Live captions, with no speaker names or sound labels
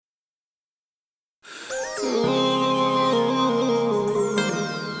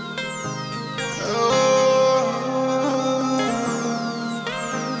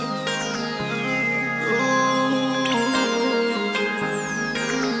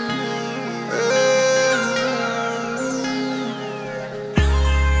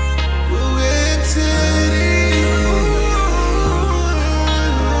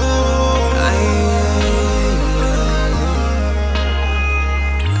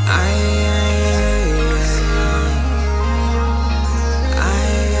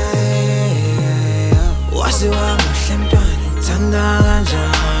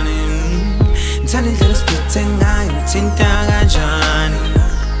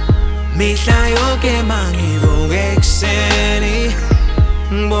Mihla yoke mangivuke ekuseni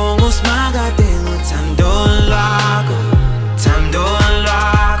ngibonga usimakade ngothando lwakho, thando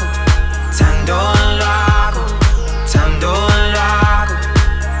lwakho, thando lwakho, thando lwakho,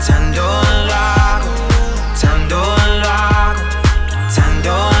 thando lwakho, thando lwakho,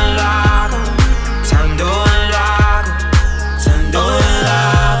 thando lwakho, thando lwakho, thando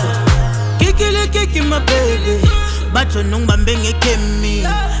lwakho. Kiki my baby, batho nongibambe ngekemi.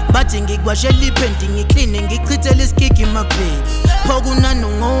 Bathi ngikwashela iphenti ngiclean ngichithele isikiki my baby. Phokuna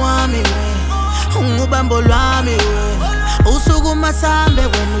nongowami we, ungubambo lwami we. Usuku masambe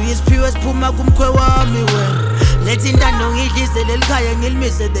wena uyisiphiwe siphuma kumkhwe wami we. Lethi intando ngidlisele elikhaya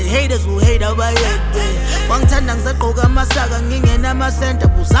ngilimise, the haters who hate abayeke. Wangithanda ngisagqoka amasaka ngingena amasenta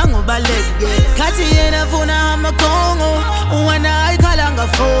busanga ubaleke. Khathi yena funa amakhongo wena ayikhala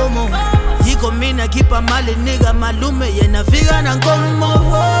ngafomo. Yiko mina khipha mali nika malume yena fika nankomo.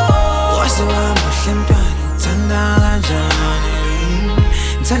 Wase wamuhle mntwana ngithanda kanjani,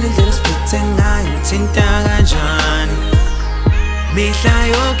 ngithanda indlela siphethe ngayo ngithinta kanjani. Mihla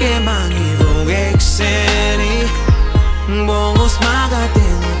yoke mangivuke ekuseni ngibonga usimakade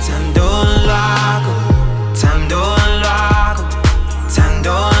ngothando lwakho, thando lwakho,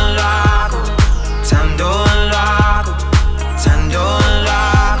 thando lwakho, thando lwakho, thando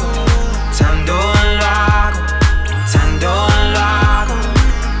lwakho, thando lwakho, thando lwakho,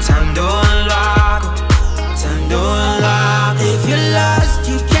 thando lwakho, thando lwakho. If you're lost,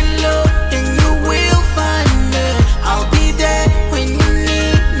 you can look and you will find me. I'll be there when you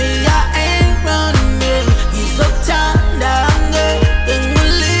need me. I ain't running. You're so tired, I'm good. Then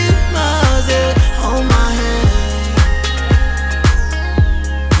we'll leave my head. Hold my hand.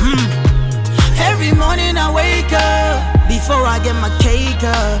 Every morning I wake up, before I get my cake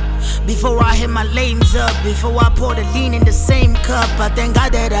up, before I hit my lanes up, before I pour the lean in the same cup. I thank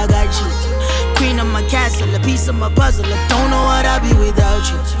God that I got you, queen of my castle, a piece of my puzzle. I don't know what I'd be without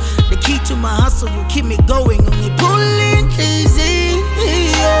you. The key to my hustle, you keep me going. When you pulling easy,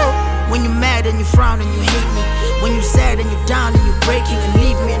 when you're mad and you frown and you hate me, when you're sad and you're down and you're breaking and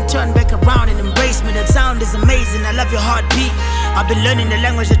leave me and turn back around and embrace me. That sound is amazing. I love your heartbeat. I've been learning the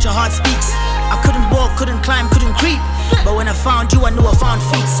language that your heart speaks. I couldn't walk, couldn't climb, couldn't creep, but when I found you, I knew I found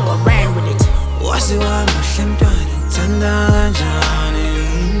feet, so I ran with it. Wase wamuhle mntwana ngithanda kanjani,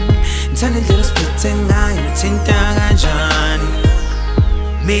 ngithanda indlela siphethe ngayo ngithinta kanjani.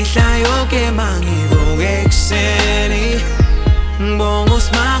 Mihla yoke mangivuke ekuseni ngibonga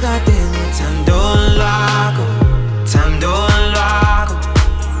usimakade